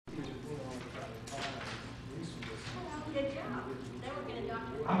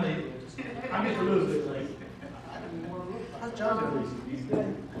I'm just a little bit late. How's John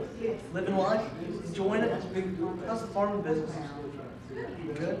doing? Living life? Enjoying it? How's the farming business?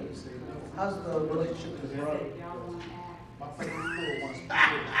 Good? How's the relationship with his brother?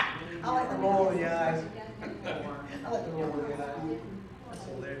 I like the roll of the eyes. I like the roll of the eyes. That's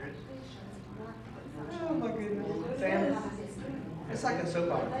hilarious. Oh my goodness. Family. It's like a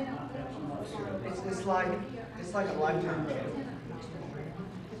soap opera. It's like a lifetime show.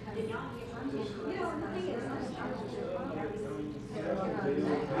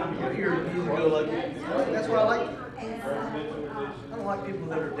 You're easy-go-lucky. That's what I like. I don't like people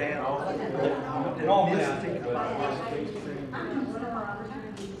that are down. I like people that are mystic.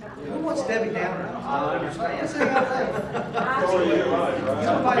 Who wants Debbie Downer? I understand. That's how I think. You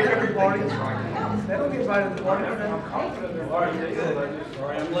don't invite them to the party. They don't get invited to the party. I'm confident they're already good.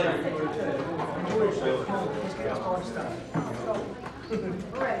 Sorry, I'm late. Enjoy yourself. Let's get this party started.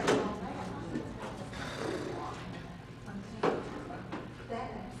 All right.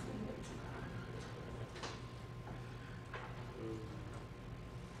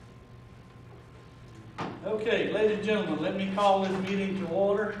 Okay, ladies and gentlemen, let me call this meeting to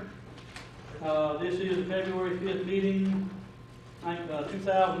order. This is the February 5th meeting,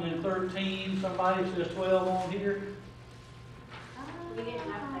 2013. Somebody says 12 on here.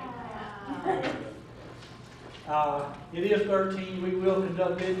 It is 13. We will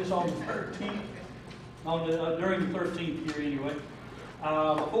conduct business on the 13th, during the 13th year anyway.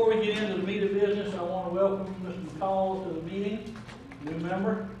 Before we get into the meat of business, I want to welcome Mr. McCall to the meeting, new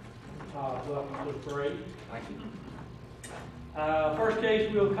member. Welcome to the parade. Thank you. First case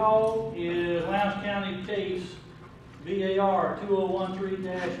we'll call is Lowndes County case VAR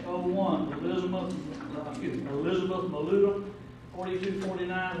 2013-01, Elizabeth Maluda,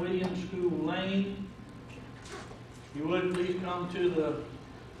 4249 Williams School Lane. You would please come to the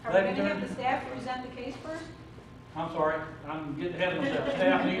Are we going to have the staff present the case first? I'm sorry, I'm getting ahead of myself.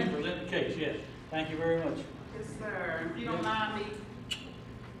 Staff needs to present the case, yes. Thank you very much. Yes, sir. If you don't mind me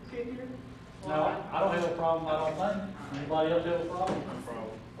sitting here? No, I don't have a problem, I don't think. Anybody else have a problem? No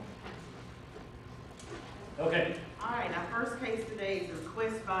problem. Okay. All right, our first case today is a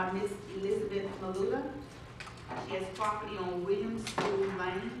request by Miss Elizabeth Maluda. She has property on Williams School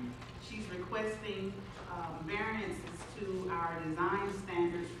Lane. She's requesting variances to our design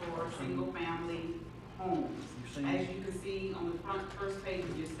standards for single-family homes. As you can see on the first page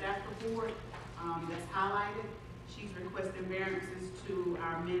of your staff report, that's highlighted. She's requesting variances to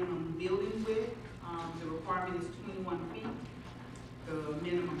our minimum building width. The requirement is 21 feet. The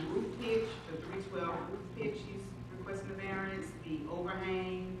minimum roof pitch, the 312 roof pitch, she's requesting a variance, the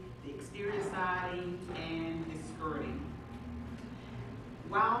overhang, the exterior siding, and the skirting.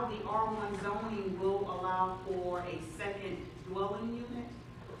 While the R1 zoning will allow for a second dwelling unit,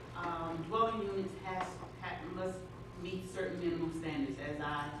 dwelling units must meet certain minimum standards, as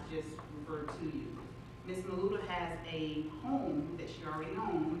I just referred to you. Ms. Maluda has a home that she already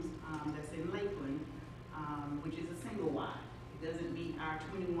owns that's in Lakeland, which is a single wide. It doesn't meet our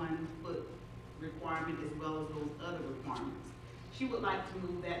 21-foot requirement as well as those other requirements. She would like to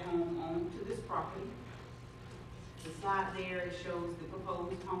move that home onto this property. The slide there, it shows the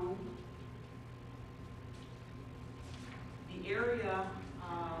proposed home. The area,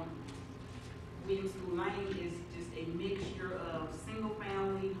 Williams School Lane, is just a mixture of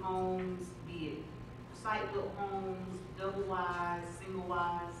single-family homes, be it site-built homes, double-wise,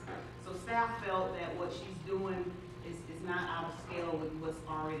 single-wise. So staff felt that what she's doing is not out of scale with what's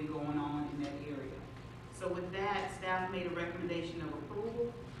already going on in that area. So with that, staff made a recommendation of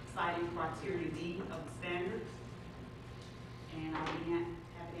approval, citing criteria D of the standards. And I'll be happy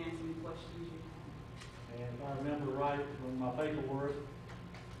to answer any questions you have. And if I remember right from my paperwork,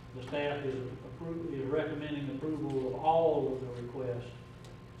 the staff is recommending approval of all of the requests,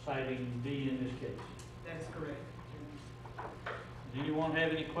 citing D in this case. That is correct. Does anyone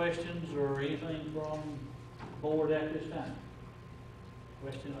have any questions or anything from the board at this time?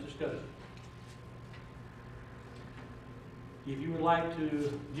 Questions, discussion? If you would like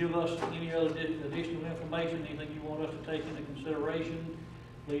to give us any other additional information, anything you want us to take into consideration,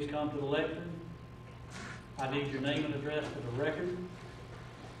 please come to the lectern. I need your name and address for the record.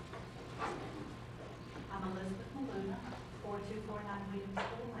 I'm Elizabeth Maluda, 4249 Williams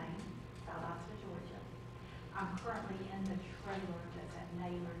School Lane, Valdosta, Georgia. I'm currently in the trailer that's at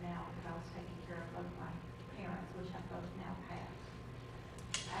Naylor now because I was taking care of both my parents, which have both now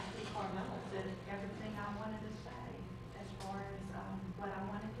passed. Actually, Carmela said everything I wanted to say as far as what I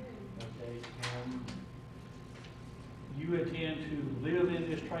want to do. Okay. You intend to live in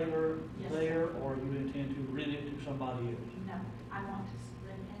this trailer trailer Yes, there, or you intend to rent it to somebody else? No, I want to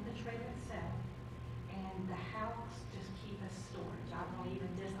live in the trailer itself, and the house just keep as storage. I want to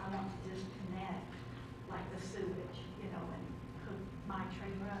disconnect like the sewage, and hook my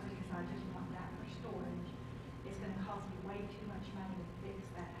trailer up because I just want that for storage. It's gonna cost me way too much money to fix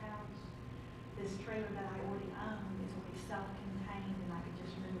that house. This trailer that I already own is already self-contained, and I could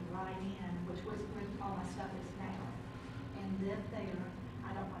just move right in, which was where all my stuff is now, and live there.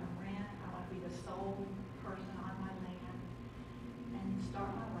 I don't want to rent. I want to be the sole person on my land and start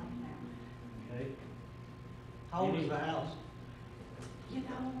my life now. Okay, How old is the house? The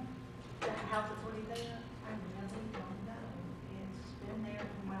house that's already there, I really don't know. It's been there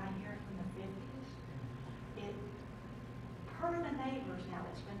from what I hear from the 50s. Per the neighbors now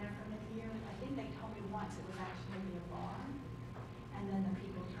that's been there for many years, I think they told me once it was actually a barn, and then the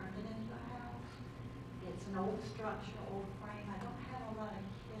people turned it into a house. It's an old structure, old frame. I don't have a lot of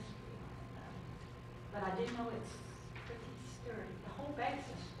history on it though, but I do know it's pretty sturdy. The whole base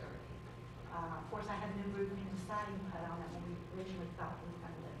is sturdy. Of course, I had new roofing and siding put on it when we originally thought we were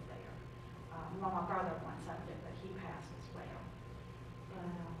going to live there. Well, my brother once up there, but he passed as well.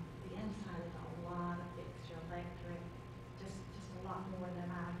 But the inside is a lot of fixture, electric, just a lot more than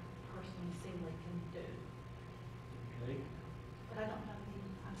I personally singly can do. okay. But I don't know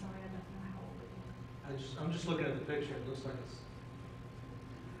I'm sorry, I don't know how old it is. I'm just looking at the picture, it looks like it's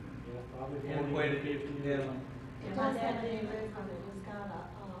Yeah, probably 40, antiquated. 50 or Yeah. something. It does have a new roof on it, it's got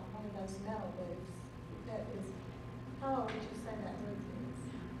one of those metal roofs. That is, how old would you say that roof is?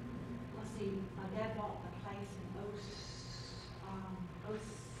 Let's see, my dad bought the place in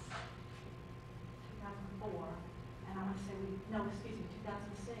 2004, and I'm gonna say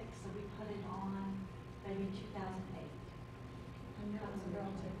 2006, so we put it on maybe 2008. And that was a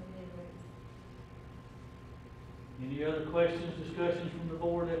relatively new roof. Any other questions, discussions from the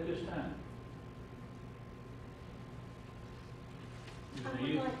board at this time? I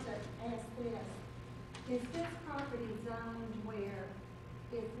would like to ask this. Is this property zoned where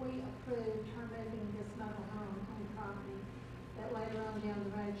if we approved her moving this mobile home on the property, that later on down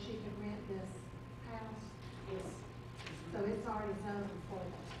the road she could rent this house? Yes. So it's already zoned for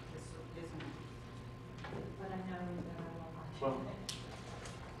that. Yes, ma'am. But I know that I will not. Well,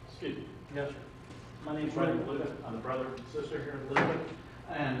 excuse me. Yes, sir. My name's Ray Luca. I'm the brother and sister here in Elizabeth.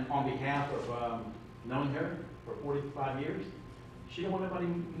 And on behalf of knowing her for 45 years, she don't want nobody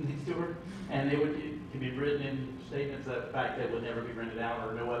next to her. And it can be written in statements that the fact that it would never be rented out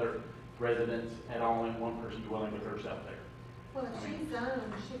or no other residents at all in one person dwelling with herself there. Well, if she's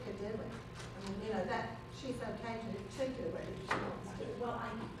zoned, she could do it. I mean, that, she's okay to do it if she wants to. Well, I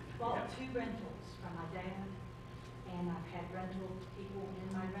bought 2 rentals from my dad, and I've had rental people in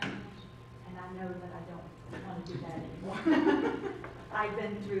my rentals, and I know that I don't want to do that anymore. I've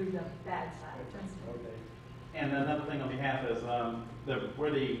been through the bad side. Okay. And another thing on behalf is,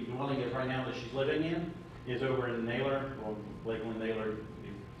 where the dwelling is right now that she's living in is over in Naylor, or Lakeland, Naylor,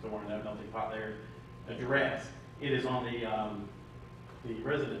 somewhere in that melting pot there, address. It is on the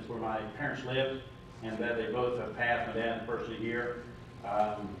residence where my parents live, and that they both have passed. My dad the first of the year.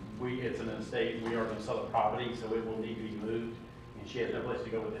 It's an estate, and we are going to sell the property, so it will need to be moved, and she has no place to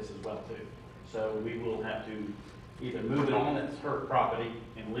go with this as well too. So we will have to either move it on, that's her property,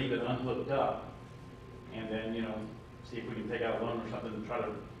 and leave it unhooked up, and then, see if we can take out a loan or something and try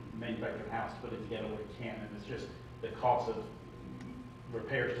to manufacture a house, put it together where we can. And it's just the cost of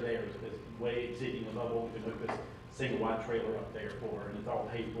repairs to there is way exceeding above what we can hook this single wide trailer up there for, and it's all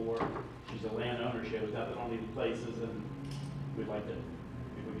paid for. She's a landowner, she has nothing on these places, and we'd like to,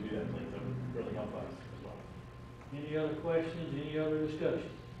 if we could do that, please, that would really help us as well. Any other questions, any other discussion?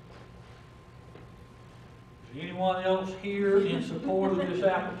 Is there anyone else here in support of this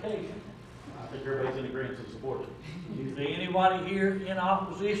application? I think everybody's in agreement to support it. Is there anybody here in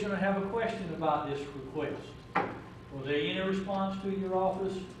opposition or have a question about this request? Was there any response to your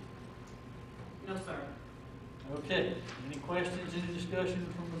office? No, sir. Okay, any questions, any discussion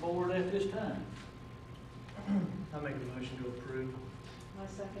from the board at this time? I make a motion to approve. I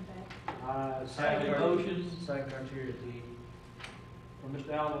second that. Have a motion Second criteria D. from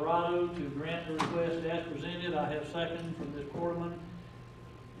Mr. Alvarado to grant the request as presented. I have second from Ms. Quarterman.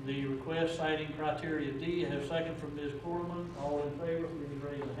 The request citing criteria D. I have second from Ms. Quarterman. All in favor, please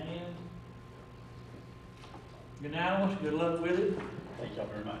raise a hand. Unanimous. Good luck with it. Thank y'all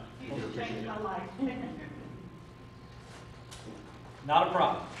very much. You just changed my life. Not a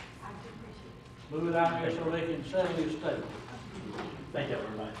problem. I do appreciate it. Move it out here so they can settle the estate. Thank y'all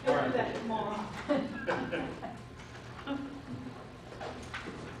very much. We'll do that tomorrow.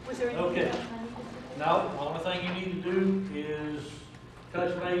 Was there anything Okay. else I need to say? No, the only thing you need to do is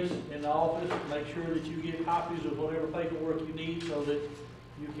touch base in the office, make sure that you get copies of whatever paperwork you need so that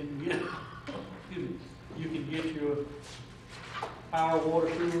you can get, excuse me, you can get your power, water,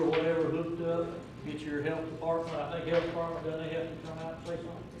 sewer, or whatever hooked up, get your health department, I think health department, doesn't they have to come out and say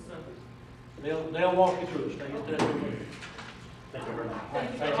something? They'll walk you through it, stay in touch with me. Thank you very much.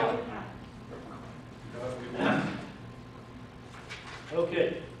 Thank you.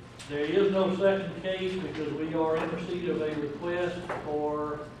 Okay, there is no second case because we are in receipt of a request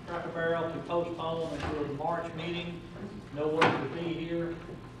for Cracker Barrel to postpone until the March meeting. No one could be here.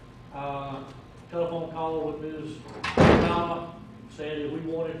 Telephone call with Ms. Kama said if we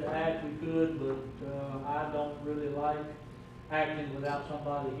wanted to act, we could, but I don't really like acting without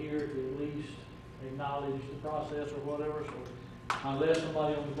somebody here to at least acknowledge the process or whatever. So unless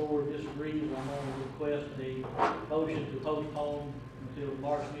somebody on the board disagrees, I'm going to request a motion to postpone until the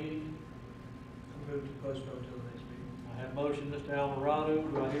March meeting. Move to postpone until the next meeting. I have motion, Mr. Alvarado. Do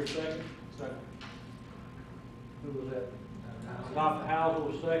I hear a second? Second. Who was that? Dr. Howell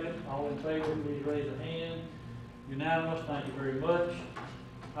was second. All in favor, please raise a hand. Unanimous, thank you very much.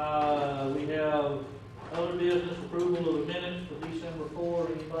 We have other business, approval of the minutes for December 4.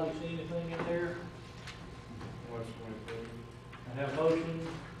 Anybody see anything in there? I have motion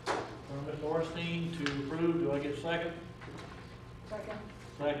from Mr. Ornstein to approve. Do I get a second? Second.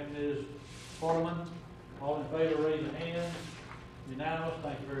 Second is Foreman. All in favor, raise a hand. Unanimous,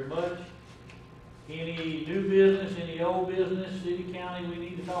 thank you very much. Any new business, any old business, city, county we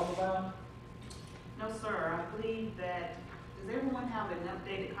need to talk about? No, sir, I believe that, does everyone have an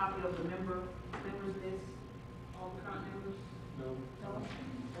updated copy of the members list, all the current members? No. No.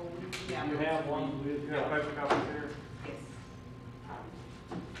 You have one with. You got paper copies here? Yes.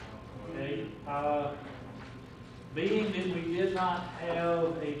 Okay, being that we did not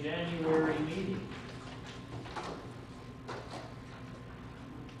have a January meeting,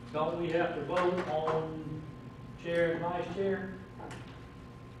 don't we have to vote on chair and vice chair?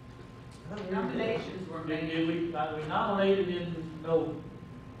 Nominations were made. Did we nominated in,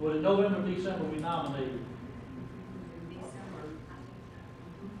 was it November, December we nominated? In December.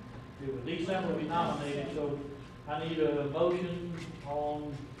 It was December we nominated, so I need a motion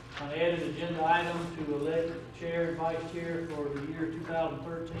on an added agenda item to elect chair and vice chair for the year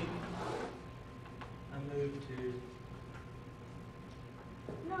 2013. I move to.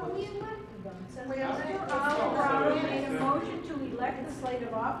 No, we elected them. So We Mr. elected them. Alvarado made a motion to elect the slate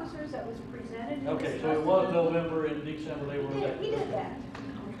of officers that was presented and Okay, so discussed. it was November and December they were He elected. did that.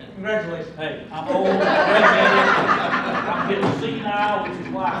 Congratulations. Hey, I'm old, I'm getting senile, which is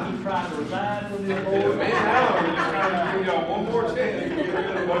why I keep trying to resign from this board. Man, now we're just trying to give y'all one more chance. Get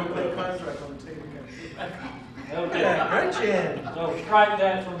rid of one contract on the team. Okay, Great chance. so strike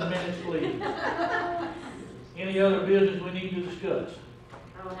that from the minutes, please. Any other business we need to discuss?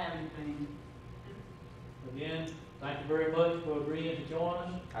 I don't have anything. Again, thank you very much for agreeing to join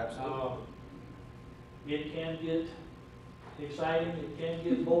us. Absolutely. It can get exciting, it can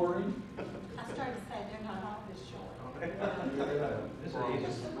get boring. I started to say they're not always short. This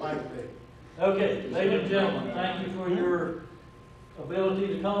is easy. Like big. Okay, ladies and gentlemen, thank you for your ability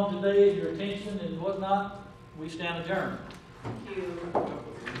to come today, your attention and whatnot. We stand adjourned. Thank you.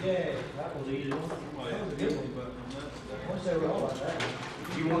 Yeah, that was easy. That was a good one, but Once they were all like that.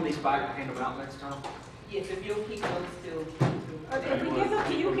 Do you want these back to hand them out next time? Yes, if you'll keep those still. Okay, if we give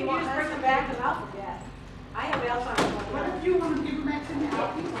them to you, can you just bring them back and I'll forget? I have Alzheimer's. What if you want to give them back to me?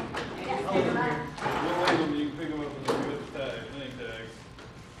 I'll keep them. Yes, give them back.